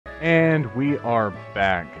And we are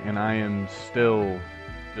back, and I am still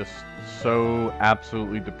just so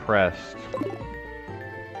absolutely depressed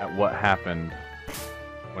at what happened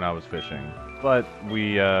when I was fishing. But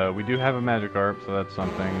we do have a Magikarp, so that's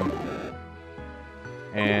something.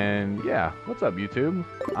 And yeah, what's up YouTube?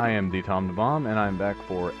 I am the Tom the Bomb, and I'm back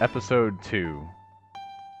for episode 2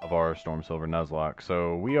 of our Storm Silver Nuzlocke.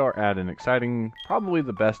 So we are at an exciting, probably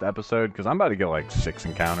the best episode, because I'm about to get like 6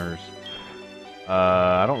 encounters.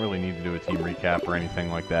 I don't really need to do a team recap or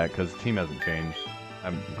anything like that, because the team hasn't changed. I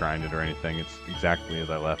haven't grinded or anything. It's exactly as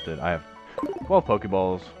I left it. I have 12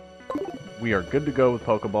 Pokeballs. We are good to go with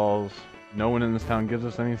Pokeballs. No one in this town gives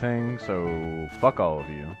us anything, so fuck all of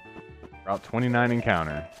you. Route 29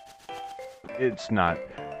 encounter. It's not...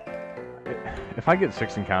 If I get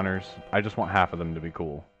 6 encounters, I just want half of them to be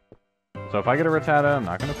cool. So if I get a Rattata, I'm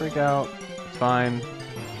not going to freak out. It's fine.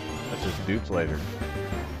 Let's just dupes later.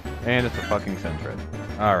 And it's a fucking Sentret.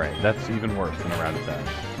 Alright, that's even worse than a Rattata.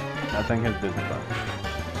 That thing has Disney Buff.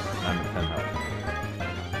 I'm at 10 health.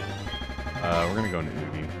 We're gonna go into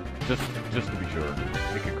Oogie. Just to be sure.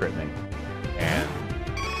 It could crit me. And,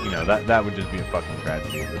 you know, that would just be a fucking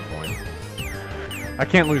tragedy at this point. I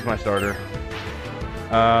can't lose my starter.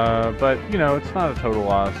 But, you know, it's not a total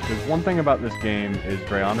loss, because one thing about this game is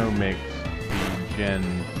Drayano makes the Gen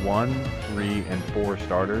 1, 3, and 4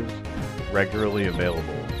 starters regularly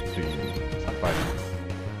available to you. Stop fighting.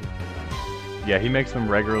 Yeah, he makes them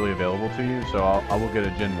regularly available to you, so I will get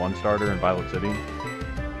a Gen 1 starter in Violet City,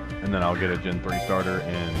 and then I'll get a Gen 3 starter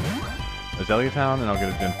in Azalea Town, and I'll get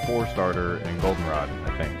a Gen 4 starter in Goldenrod,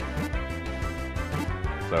 I think.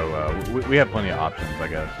 So, we have plenty of options, I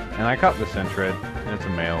guess. And I caught the Sentret, and it's a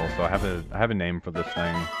male, so I have a name for this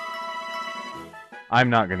thing. I'm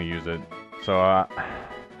not going to use it, so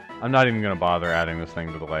I'm not even going to bother adding this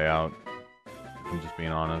thing to the layout. I'm just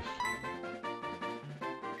being honest.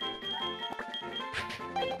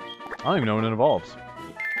 I don't even know when it evolves.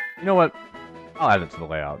 You know what? I'll add it to the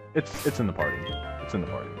layout. It's in the party. It's in the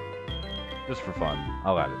party. Just for fun,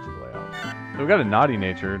 I'll add it to the layout. So we got a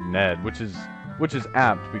naughty-natured Ned, which is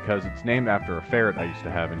apt because it's named after a ferret I used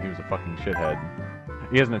to have, and he was a fucking shithead.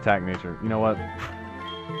 He has an attack nature. You know what?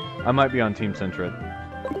 I might be on Team Sentret.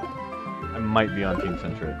 I might be on Team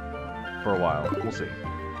Sentret for a while. We'll see.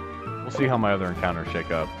 We'll see how my other encounters shake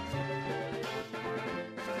up.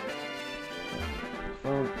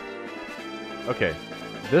 So, okay,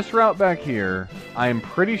 this route back here, I am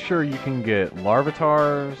pretty sure you can get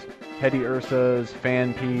Larvitars, Teddy Ursas,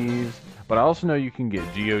 Fanpeas, but I also know you can get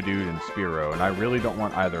Geodude and Spearow, and I really don't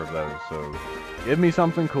want either of those, so give me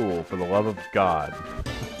something cool, for the love of God.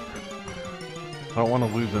 I don't want to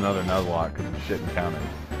lose another Nuzlocke because of shit encounters.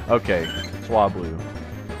 Okay, Swablu.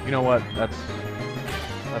 You know what? That's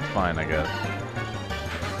fine, I guess.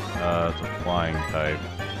 It's a flying type.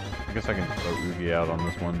 I guess I can throw Oogie out on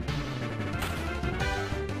this one.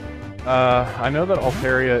 I know that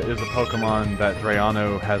Altaria is a Pokemon that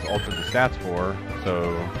Drayano has altered the stats for,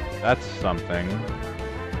 so that's something.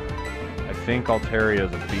 I think Altaria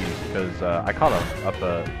is a beast, because I caught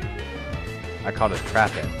a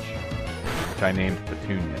Trapinch, which I named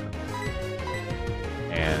Petunia.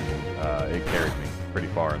 And it carried me pretty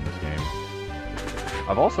far in this game.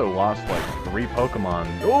 I've also lost like 3 Pokemon.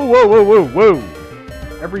 Oh, whoa, whoa, whoa, whoa!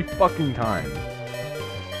 Every fucking time.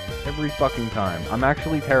 Every fucking time. I'm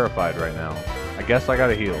actually terrified right now. I guess I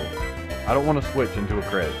gotta heal. I don't want to switch into a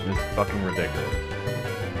crit. This is fucking ridiculous.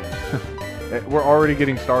 We're already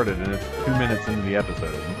getting started, and it's 2 minutes into the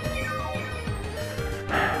episode.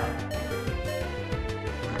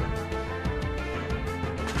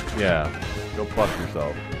 Yeah, go pluck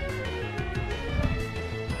yourself.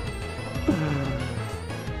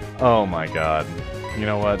 Oh my god. You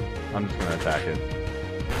know what? I'm just gonna attack it.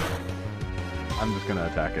 I'm just gonna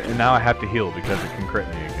attack it. And now I have to heal because it can crit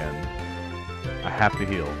me again. I have to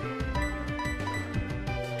heal.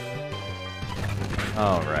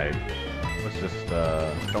 Alright. Let's just,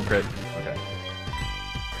 don't crit. Okay.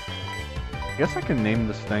 I guess I can name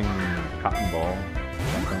this thing Cotton Ball or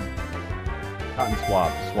something. Cotton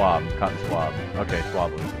Swab. Swab. Cotton Swab. Okay,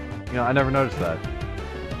 Swablu. You know, I never noticed that.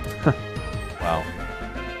 Wow.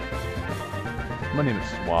 My name is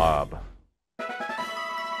Swab.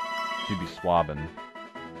 She'd be swabbing.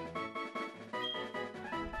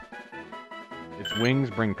 Its wings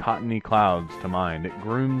bring cottony clouds to mind. It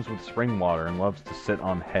grooms with spring water and loves to sit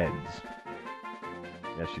on heads.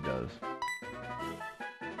 Yes, she does.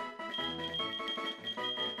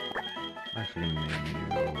 I'm actually gonna name you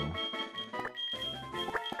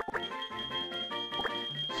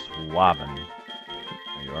Swabbin.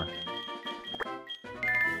 There you are.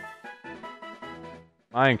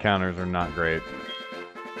 My encounters are not great.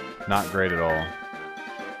 Not great at all.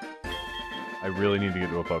 I really need to get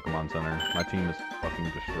to a Pokemon Center. My team is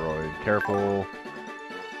fucking destroyed. Careful.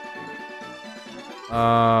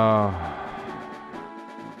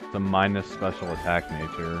 The minus special attack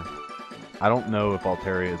nature. I don't know if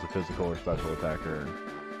Altaria is a physical or special attacker.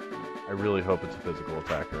 I really hope it's a physical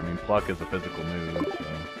attacker. I mean, Pluck is a physical move, so...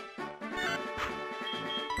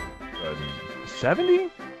 Good. 70?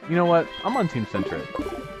 You know what? I'm on Team Centric.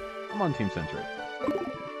 I'm on Team Centric.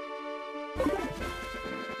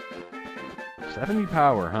 70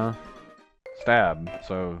 power, huh? Stab.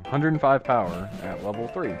 So, 105 power at level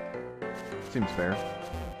 3. Seems fair.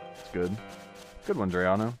 It's good. Good one,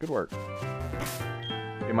 Drayano. Good work.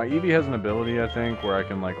 Okay, my Eevee has an ability, I think, where I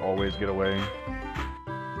can, like, always get away.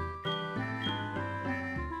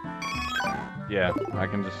 Yeah, I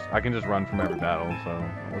can just run from every battle, so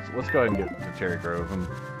let's go ahead and get to Cherry Grove. I'm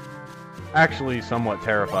actually somewhat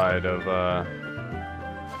terrified of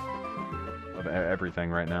everything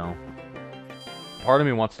right now. Part of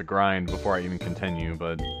me wants to grind before I even continue,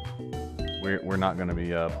 but we're not going to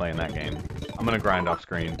be playing that game. I'm going to grind off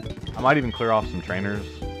screen. I might even clear off some trainers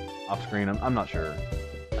off screen. I'm not sure.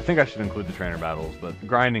 I think I should include the trainer battles, but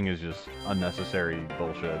grinding is just unnecessary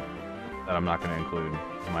bullshit that I'm not going to include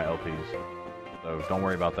in my LPs. So don't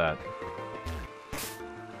worry about that.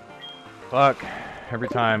 Fuck. Every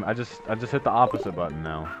time I just hit the opposite button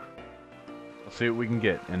now. Let's see what we can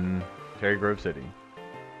get in Cherry Grove City.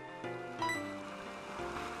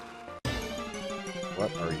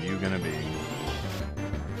 What are you gonna be?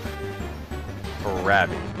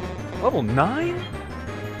 Krabby. Level 9?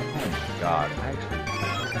 Oh my god, actually.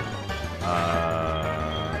 I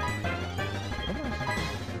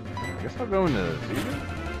guess I'll go into Zebra?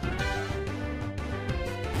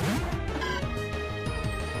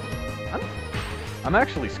 I'm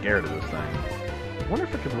actually scared of this thing. I wonder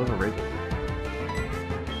if it could live a Razor.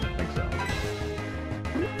 I think so.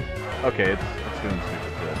 Okay, it's doing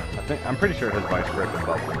stupid shit. I'm pretty sure it has Vice Grip and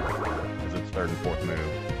Bubble as its third and fourth move.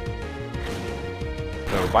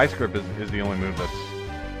 So Vice Grip is the only move that's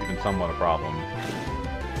even somewhat a problem.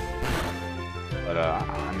 But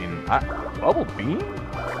I mean, Bubble Beam?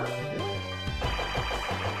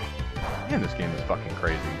 Man, this game is fucking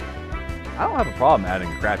crazy. I don't have a problem adding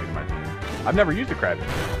Krabby to my team. I've never used a Krabby,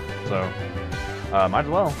 so might as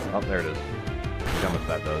well. Oh, there it is. See how much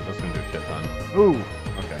that does. That's gonna do a shit ton. Ooh,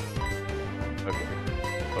 okay. Okay.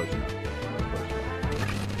 Potion up. Potion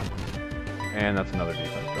up. And that's another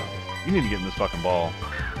defense drop. You need to get in this fucking ball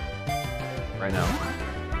right now.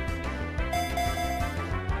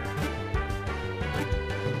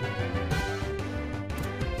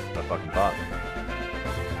 I fucking thought.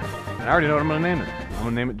 And I already know what I'm gonna name it. I'm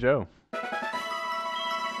gonna name it Joe.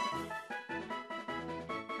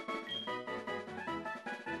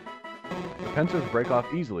 Pincers break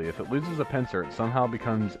off easily. If it loses a pincer, it somehow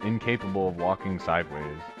becomes incapable of walking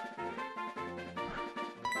sideways.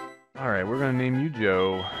 Alright, we're gonna name you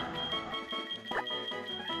Joe.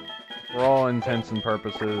 For all intents and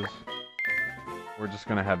purposes, we're just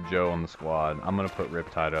gonna have Joe on the squad. I'm gonna put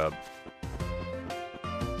Riptide up.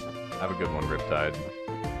 Have a good one, Riptide.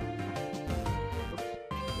 Oops.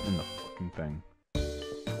 Get in the fucking thing.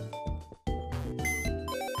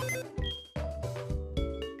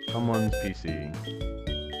 Someone's PC.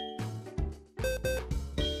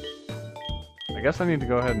 I guess I need to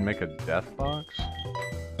go ahead and make a death box.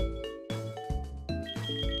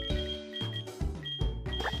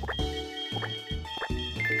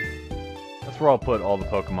 That's where I'll put all the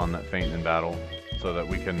Pokemon that faint in battle, so that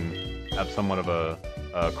we can have somewhat of a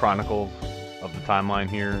chronicles of the timeline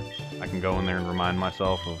here. I can go in there and remind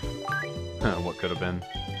myself of what could have been.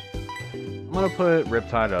 I'm gonna put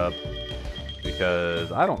Riptide up,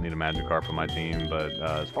 because I don't need a Magikarp on my team, but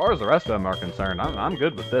as far as the rest of them are concerned, I'm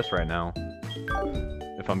good with this right now.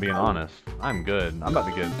 If I'm being honest, I'm good. I'm about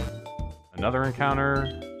to get another encounter.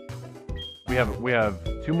 We have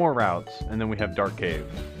 2 more routes, and then we have Dark Cave.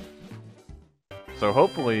 So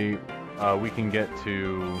hopefully we can get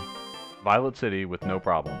to Violet City with no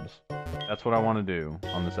problems. That's what I want to do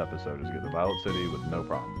on this episode, is get to Violet City with no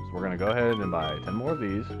problems. We're going to go ahead and buy 10 more of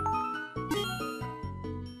these.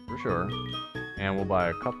 For sure. And we'll buy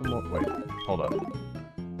a couple more. Wait, hold up.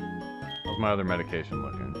 How's my other medication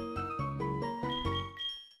looking?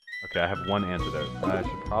 Okay, I have 1 antidote. I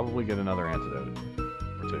should probably get another antidote.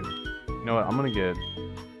 Or 2. You know what? I'm gonna get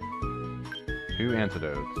 2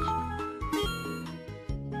 antidotes.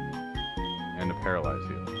 And a paralyze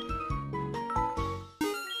heal.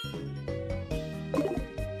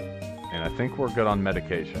 And I think we're good on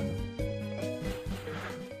medication.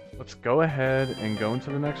 Let's go ahead and go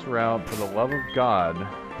into the next route. For the love of God,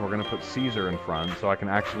 we're gonna put Caesar in front so I can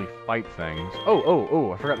actually fight things.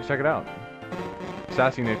 Oh, I forgot to check it out.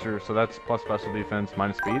 Sassy nature, so that's plus special defense,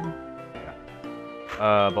 minus speed? Yeah.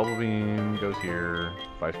 Bubble Beam goes here,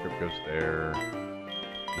 Vice Grip goes there,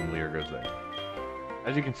 and Leer goes there.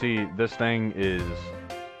 As you can see, this thing is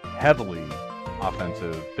heavily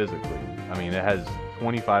offensive physically. I mean, it has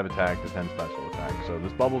 25 attack to 10 special attack, so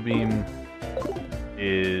this Bubble Beam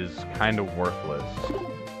is kind of worthless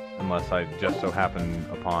unless I just so happen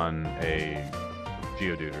upon a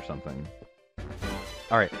Geodude or something.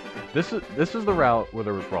 Alright, this is the route where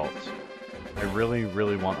there was Ralts. I really,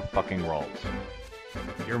 really want a fucking Ralts.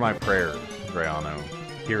 Hear my prayers, Drayano.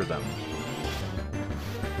 Hear them.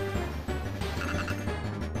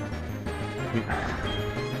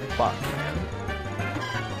 Fuck, man.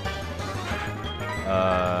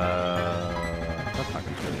 That's not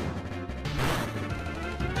gonna kill you.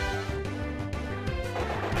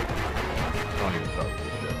 Don't even start with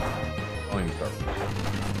this shit. Don't even start with this shit.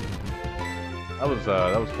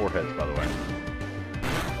 That was 4 hits, by the way.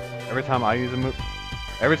 Every time I use a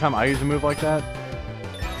move like that,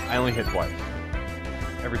 I only hit twice.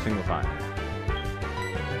 Every single time.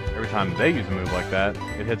 Every time they use a move like that,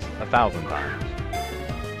 it hits 1,000 times.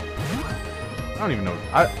 I don't even know.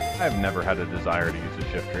 I've never had a desire to use the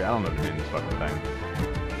shift tree. I don't know the name of this fucking thing.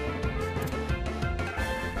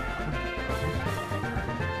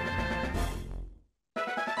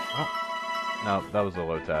 Oh. No, that was a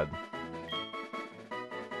Lotad.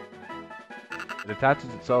 It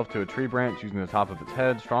attaches itself to a tree branch using the top of its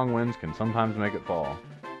head. Strong winds can sometimes make it fall.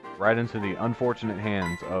 Right into the unfortunate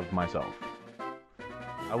hands of myself.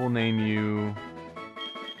 I will name you...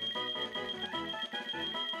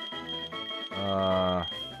 I'm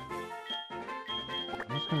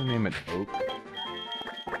just gonna name it Oak.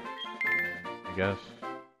 I guess.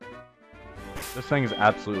 This thing is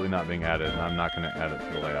absolutely not being added, and I'm not gonna add it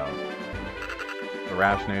to the layout. The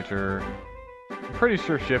Rash Nature... I'm pretty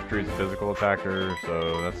sure Shift Tree is a physical attacker,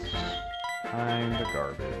 so that's kinda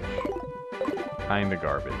garbage. Kinda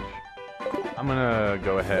garbage. I'm gonna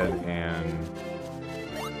go ahead and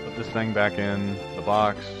put this thing back in the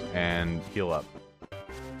box and heal up.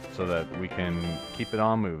 So that we can keep it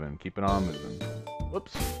on moving, keep it on moving.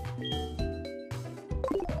 Whoops.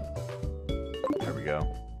 There we go.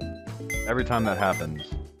 Every time that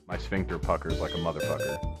happens, my sphincter puckers like a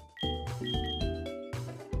motherfucker.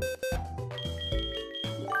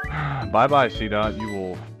 Bye-bye, C-Dot. You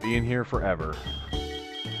will be in here forever.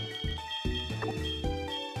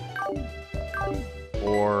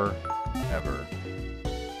 Forever.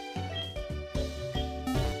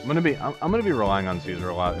 I'm gonna be relying on Caesar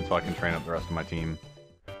a lot until I can train up the rest of my team.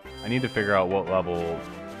 I need to figure out what level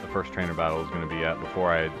the first trainer battle is gonna be at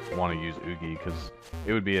before I want to use Oogie, because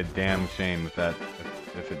it would be a damn shame if it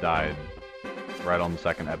died right on the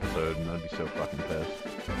second episode, and I'd be so fucking pissed.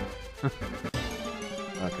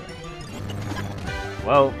 Okay.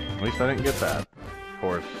 Well, at least I didn't get that. Of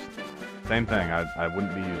course, same thing. I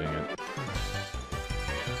wouldn't be using it.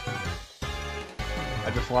 I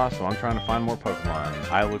just lost, so I'm trying to find more Pokemon.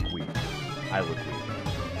 I look weak. I look weak.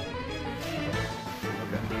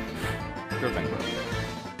 Okay. Sure thing, bro.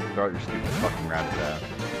 Throw out your stupid fucking rabbit ass.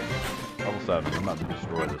 Level 7. I'm about to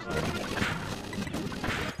destroy this thing.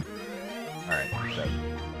 Alright, 7.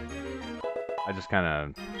 I just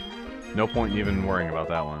kinda... No point in even worrying about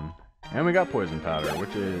that one. And we got Poison Powder,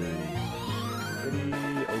 which is... pretty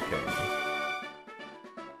okay.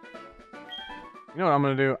 You know what I'm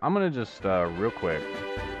gonna do? I'm gonna just, real quick.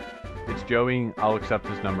 It's Joey. I'll accept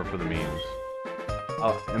his number for the memes.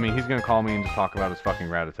 I mean, he's gonna call me and just talk about his fucking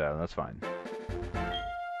Rattata. That's fine.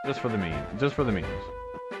 Just for the meme. Just for the memes.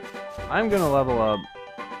 I'm gonna level up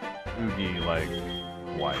Oogie, like,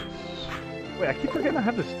 twice. Wait, I keep forgetting I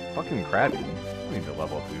have this fucking Krabby. I don't need to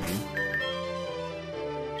level up Oogie.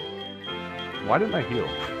 Why didn't I heal?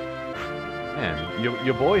 Man,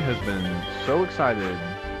 your boy has been so excited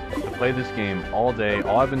to play this game all day.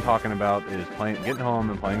 All I've been talking about is getting home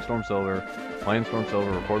and playing Storm Silver,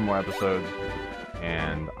 recording more episodes,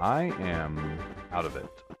 and I am out of it.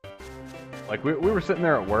 Like, we were sitting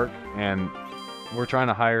there at work, and we're trying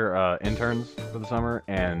to hire interns for the summer,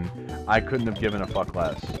 and I couldn't have given a fuck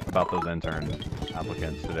less about those intern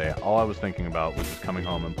applicants today. All I was thinking about was just coming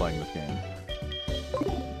home and playing this game.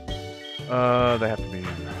 They have to be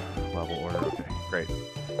in level order. Okay, great.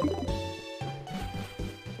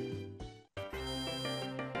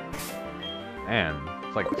 Man,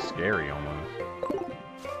 it's like scary almost.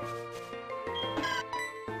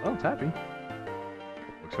 Oh, it's happy.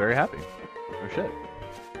 Looks very happy. Oh shit.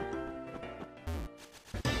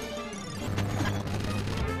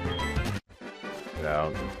 Get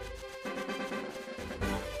out.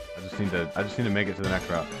 need to make it to the next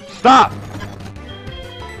route. Stop!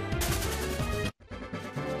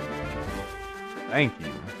 Thank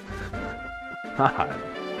you. God.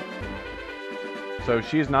 So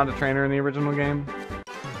she's not a trainer in the original game?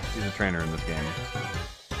 She's a trainer in this game.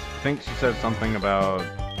 I think she said something about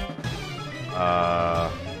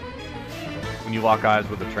when you lock eyes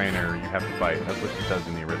with a trainer, you have to fight. That's what she says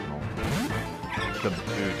in the original. The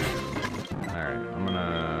voodoo. Alright, I'm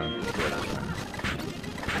gonna just do it.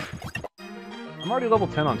 I'm already level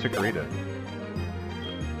 10 on Chikorita.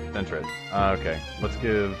 Sentret. Okay, let's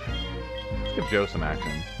give Joe some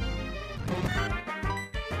action.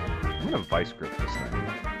 I'm gonna Vice Grip this thing.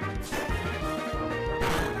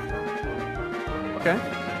 Okay.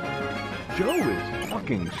 Joe is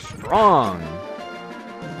fucking strong!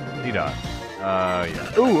 D-Dot.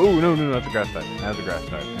 Yeah. Ooh, no, that's a grass type. It has a grass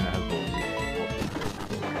type, and it has bulls.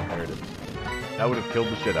 There it is. That would have killed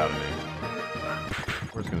the shit out of me.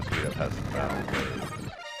 We're just gonna speed up past this battle.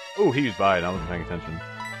 Ooh, he used Bite. I wasn't paying attention.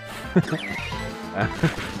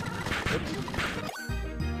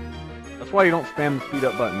 That's why you don't spam the speed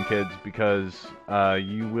up button, kids, because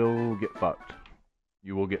you will get fucked.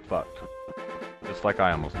 You will get fucked. Just like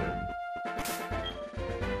I almost did.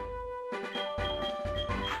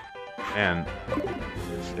 Man,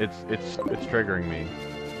 it's triggering me.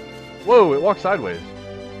 Whoa, it walks sideways.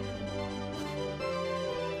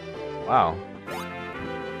 Wow.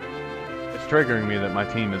 It's triggering me that my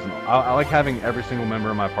team isn't... I like having every single member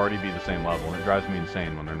of my party be the same level, and it drives me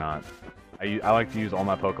insane when they're not. I like to use all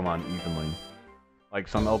my Pokemon evenly. Like,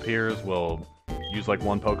 some LPers will use, like,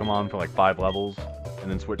 one Pokemon for, like, 5 levels,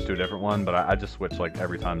 and then switch to a different one, but I just switch, like,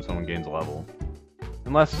 every time someone gains a level.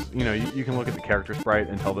 Unless, you know, you can look at the character sprite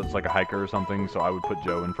and tell that it's, like, a hiker or something, so I would put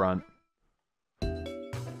Joe in front.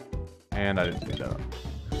 And I didn't speed that up.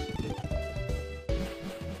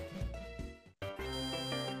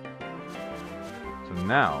 So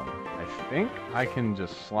now, I think I can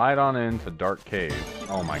just slide on into Dark Cave.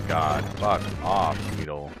 Oh my god, fuck off,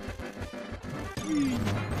 Weedle.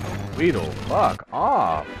 Weedle, fuck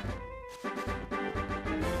off!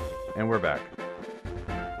 And we're back.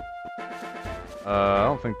 I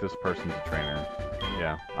don't think this person's a trainer.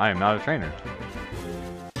 Yeah, I am not a trainer.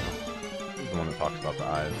 He's the one that talks about the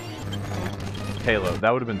eyes. Halo,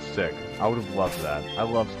 that would have been sick. I would have loved that. I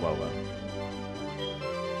love Swellow.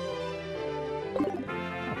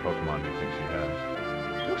 What Pokemon do you think she has?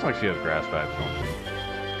 It looks like she has grass types, don't she?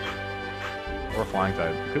 Or a flying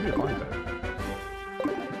type. It could be a flying type.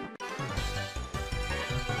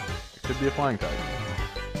 It could be a flying type.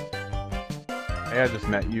 Hey, I just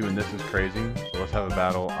met you and this is crazy, so let's have a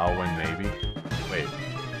battle, I'll win maybe. Wait,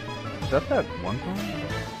 is that one song?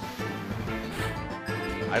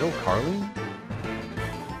 Idol Carly?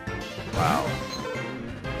 Wow.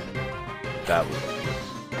 That was just...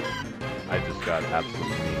 I just got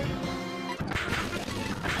absolutely mean.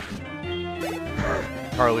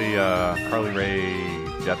 Carly Rae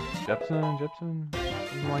Jepsen?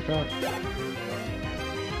 Something like that?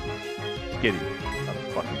 Skitty. About to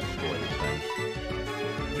fucking destroy this thing.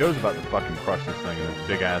 Joe's about to fucking crush this thing in his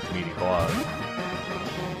big ass meaty claws.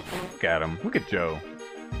 Look at him. Look at Joe.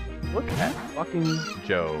 Look at fucking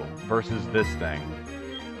Joe versus this thing.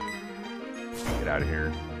 Get out of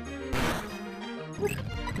here.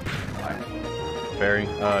 Right. Fairy?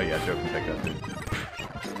 Yeah, Joe can take that too.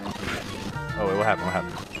 Oh, wait, what happened? What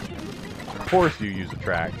happened? Of course you use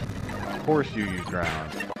Attract. Of course you use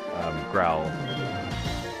Growl.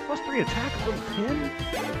 +3 attack, level 10?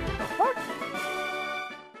 What the fuck?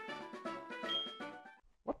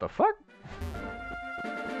 What the fuck?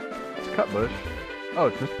 It's Cutbush. Oh,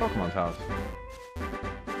 it's Mr. Pokemon's house.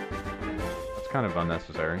 That's kind of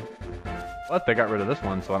unnecessary. But they got rid of this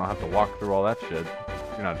one, so I don't have to walk through all that shit.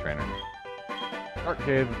 You're not a trainer. Dark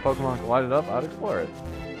Cave, if Pokemon could light it up, I'd explore it.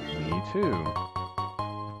 Me too.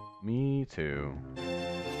 Me too.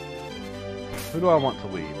 Who do I want to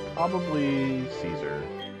lead? Probably Caesar.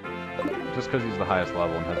 Just because he's the highest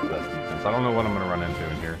level and has the best defense. I don't know what I'm going to run into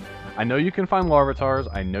in here. I know you can find Larvatars.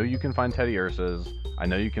 I know you can find Teddy Ursas. I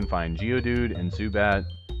know you can find Geodude and Zubat.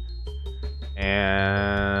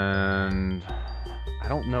 And... I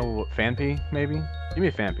don't know... Phanpy, maybe? Give me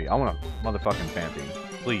a Phanpy. I want a motherfucking Phanpy.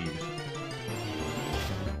 Please.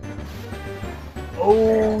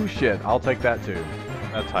 Oh, shit. I'll take that, too.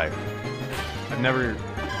 That's hype. I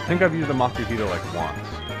think I've used a Makuhita, like, once.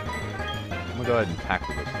 I'm gonna go ahead and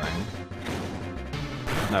tackle this thing.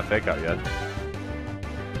 It's not fake out yet.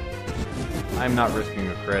 I'm not risking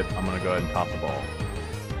a crit. I'm gonna go ahead and toss the ball.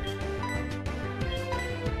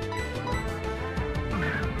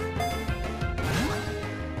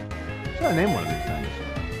 Should I name one of these things?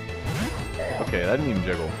 Okay, that didn't even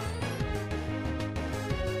jiggle.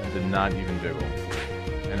 did not even jiggle.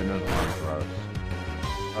 And it knows arm thrust.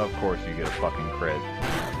 Of course you get a fucking crit.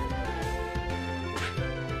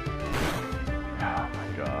 Oh my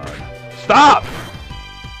god. Stop!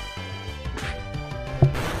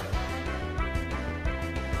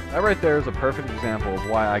 That right there is a perfect example of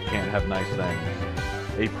why I can't have nice things.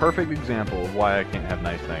 A perfect example of why I can't have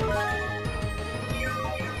nice things.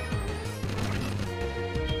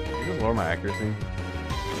 Can you just lower my accuracy?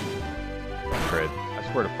 Crit.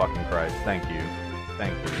 I swear to fucking Christ. Thank you.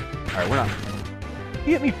 Thank you. Alright, we're not...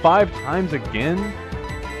 He hit me 5 times again?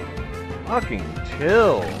 Fucking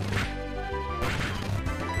chill.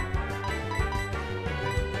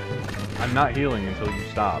 I'm not healing until you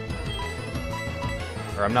stop.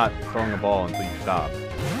 Or I'm not throwing a ball until you stop.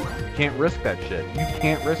 You can't risk that shit. You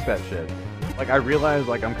can't risk that shit. Like, I realize,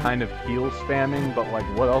 like, I'm kind of heal spamming, but, like,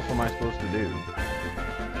 what else am I supposed to do?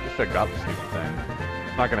 I guess I got the stupid thing.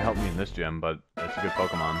 It's not gonna help me in this gym, but it's a good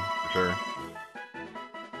Pokemon, for sure.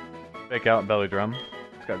 Fake out Belly Drum.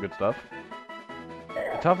 It's got good stuff.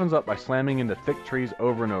 It toughens up by slamming into thick trees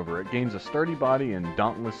over and over. It gains a sturdy body and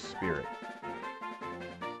dauntless spirit.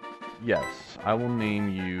 Yes, I will name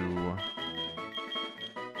you...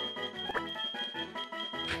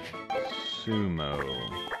 Sumo.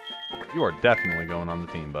 You are definitely going on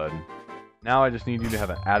the team, bud. Now I just need you to have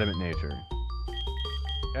an adamant nature.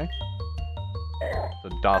 Okay? It's a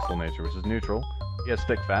docile nature, which is neutral. He has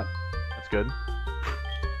stick fat. That's good.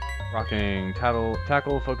 Rocking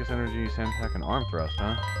tackle, focus energy, sand attack, and arm thrust,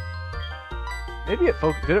 huh? Maybe it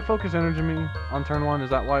did it focus energy me on turn 1? Is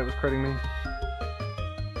that why it was critting me?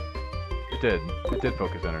 It did. It did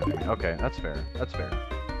focus energy me. Okay, that's fair. That's fair.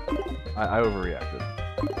 I overreacted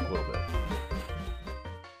a little bit.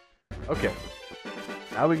 Okay.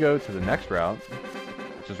 Now we go to the next route,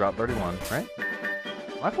 which is Route 31, right?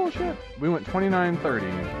 Am I full of shit? We went 29,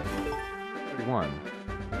 30, 31.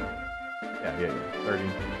 Yeah. 30,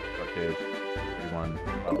 Arcade, 31,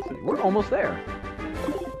 Battle City. We're almost there.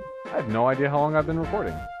 I have no idea how long I've been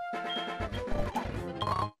recording.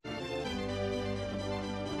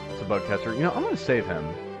 It's a bug catcher. You know, I'm gonna save him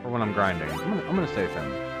for when I'm grinding. I'm gonna save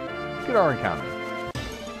him. Look at our encounter.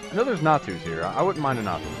 I know there's Natus here. I wouldn't mind a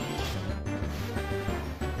Natus.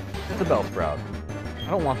 It's a Bellsprout. I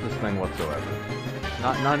don't want this thing whatsoever.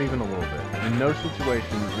 Not even a little bit. In no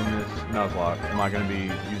situations in this Nuzlocke am I going to be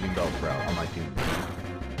using Bellsprout on my team.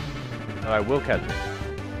 But I will catch it.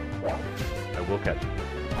 I will catch it.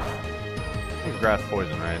 It's grass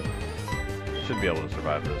poison, right? I should be able to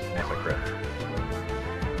survive this unless I crit.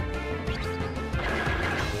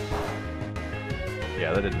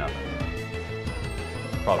 Yeah, that did nothing.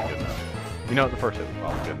 Probably good enough. You know what? The first hit was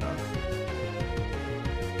probably good enough.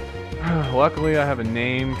 Luckily, I have a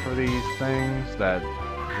name for these things that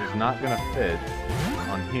is not going to fit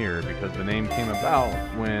on here because the name came about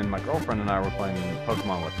when my girlfriend and I were playing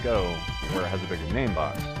Pokemon Let's Go, where it has a bigger name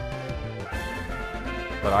box.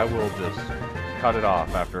 But I will just cut it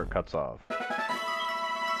off after it cuts off.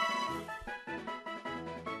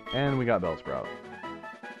 And we got Bellsprout.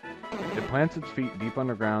 It plants its feet deep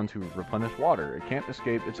underground to replenish water. It can't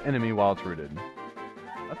escape its enemy while it's rooted.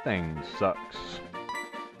 That thing sucks.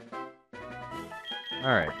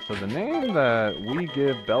 Alright, so the name that we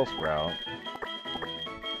give Bellsprout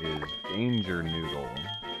is Danger Noodle.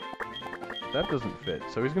 That doesn't fit,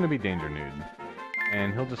 so he's going to be Danger Nude.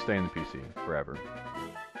 And he'll just stay in the PC forever.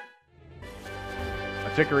 A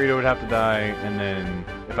Chikorita would have to die, and then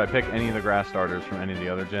if I pick any of the grass starters from any of the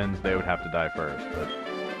other gens, they would have to die first.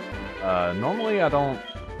 But normally I don't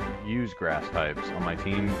use grass types on my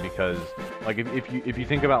team because, like, if you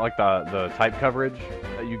think about like the type coverage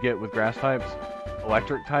that you get with grass types,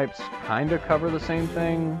 electric types kind of cover the same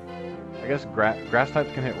thing. I guess grass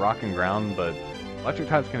types can hit rock and ground, but electric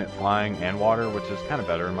types can hit flying and water, which is kind of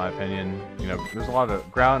better in my opinion. You know, there's a lot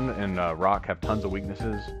of ground and rock have tons of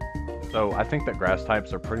weaknesses, so I think that grass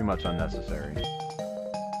types are pretty much unnecessary.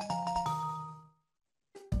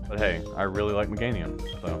 But hey, I really like Meganium,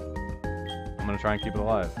 so I'm gonna try and keep it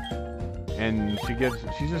alive. And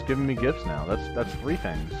she's just giving me gifts now. That's 3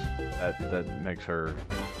 things that makes her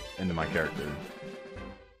into my character.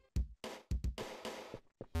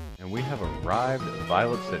 And we have arrived at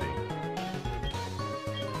Violet City.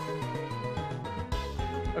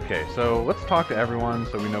 Okay, so let's talk to everyone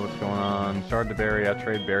so we know what's going on. Shard to berry, I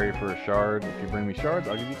trade berry for a shard. If you bring me shards,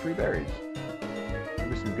 I'll give you 3 berries. Give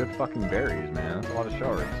me some good fucking berries, man. That's a lot of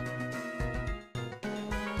shards.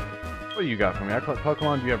 What do you got for me? I collect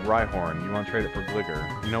Pokemon. Do you have Rhyhorn? You want to trade it for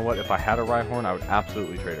Gligar? You know what? If I had a Rhyhorn, I would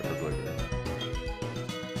absolutely trade it for Gligar.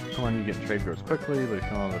 Come on, you get trade grows quickly, but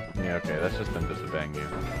if you want to... Yeah, okay, that's just them disobeying you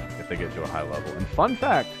if they get to a high level. And fun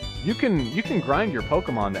fact, you can grind your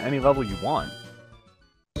Pokemon to any level you want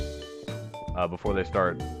before they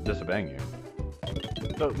start disobeying you.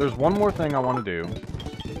 So there's one more thing I want to do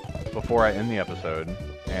before I end the episode,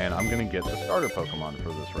 and I'm gonna get the starter Pokemon for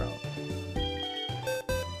this route.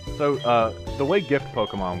 So the way gift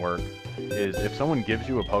Pokemon work is if someone gives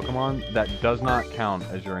you a Pokemon, that does not count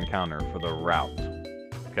as your encounter for the route.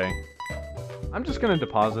 Okay? I'm just gonna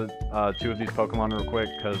deposit 2 of these Pokemon real quick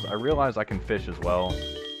because I realize I can fish as well.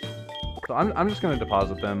 So I'm just gonna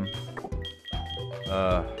deposit them.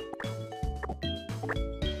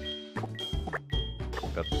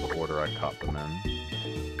 That's the order I caught them in.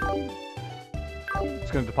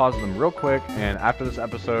 Just gonna deposit them real quick, and after this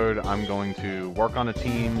episode, I'm going to work on a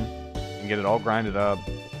team and get it all grinded up,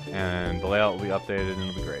 and the layout will be updated, and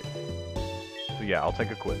it'll be great. So yeah, I'll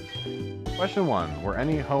take a quiz. Question 1: were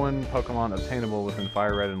any Hoenn Pokemon obtainable within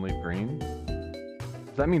Fire Red and Leaf Green?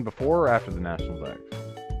 Does that mean before or after the National Dex?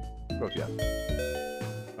 Go with yes.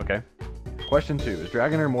 Okay. Question 2: is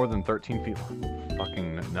Dragonair more than 13 feet long?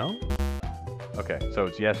 Fucking no? Okay, so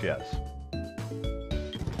it's yes, yes.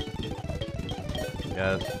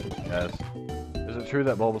 Yes, yes. Is it true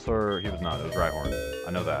that Bulbasaur, he was not, it was Rhyhorn.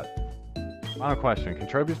 I know that. Final question: can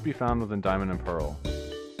Tropius be found within Diamond and Pearl?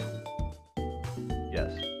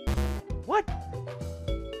 Yes. What?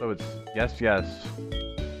 So it's yes, yes.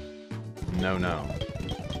 No, no.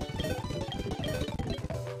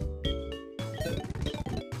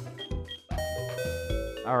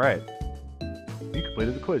 Alright. You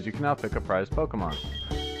completed the quiz. You can now pick a prized Pokemon.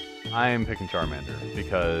 I am picking Charmander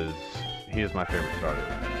because he is my favorite starter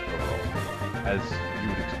overall, as you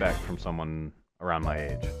would expect from someone around my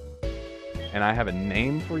age. And I have a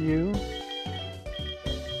name for you.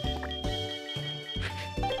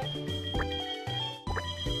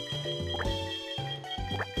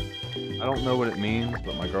 I don't know what it means,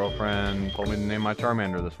 but my girlfriend told me to name my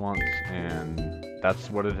Charmander this once, and that's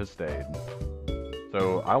what it has stayed.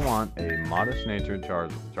 So I want a modest-natured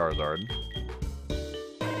Charizard.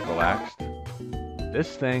 Relaxed.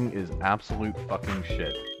 This thing is absolute fucking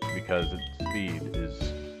shit, because its speed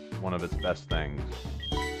is one of its best things.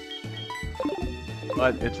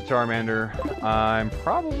 But it's a Charmander. I'm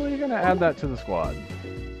probably gonna add that to the squad.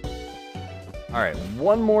 Alright,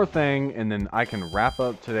 one more thing, and then I can wrap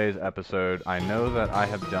up today's episode. I know that I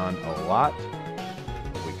have done a lot,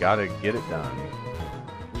 but we gotta get it done.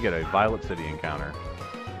 We get a Violet City encounter.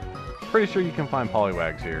 Pretty sure you can find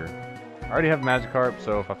Poliwags here. I already have Magikarp,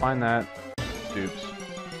 so if I find that, Stoops,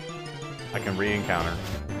 I can re-encounter,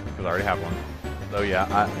 because I already have one. So yeah,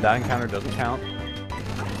 that encounter doesn't count.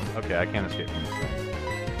 Okay, I can't escape from this thing,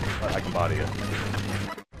 but I can body it.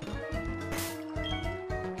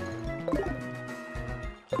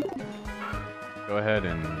 Go ahead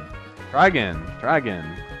and try again. Try again.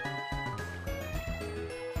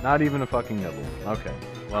 Not even a fucking nibble. Okay,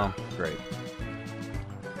 well, great.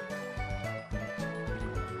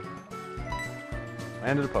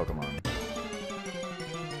 Landed a Pokemon.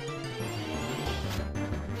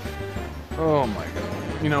 Oh my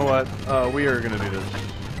god. You know what? We are gonna do this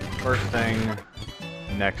first thing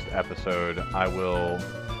next episode. I will...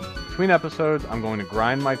 Between episodes, I'm going to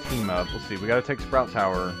grind my team up. Let's see, we gotta take Sprout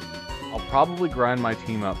Tower. I'll probably grind my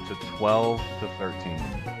team up to 12 to 13.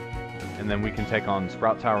 And then we can take on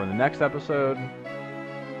Sprout Tower in the next episode.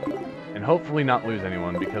 And hopefully not lose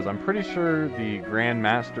anyone, because I'm pretty sure the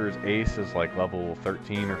Grandmaster's Ace is like level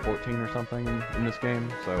 13 or 14 or something in this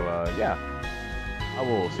game. So, yeah. I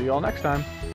will see you all next time.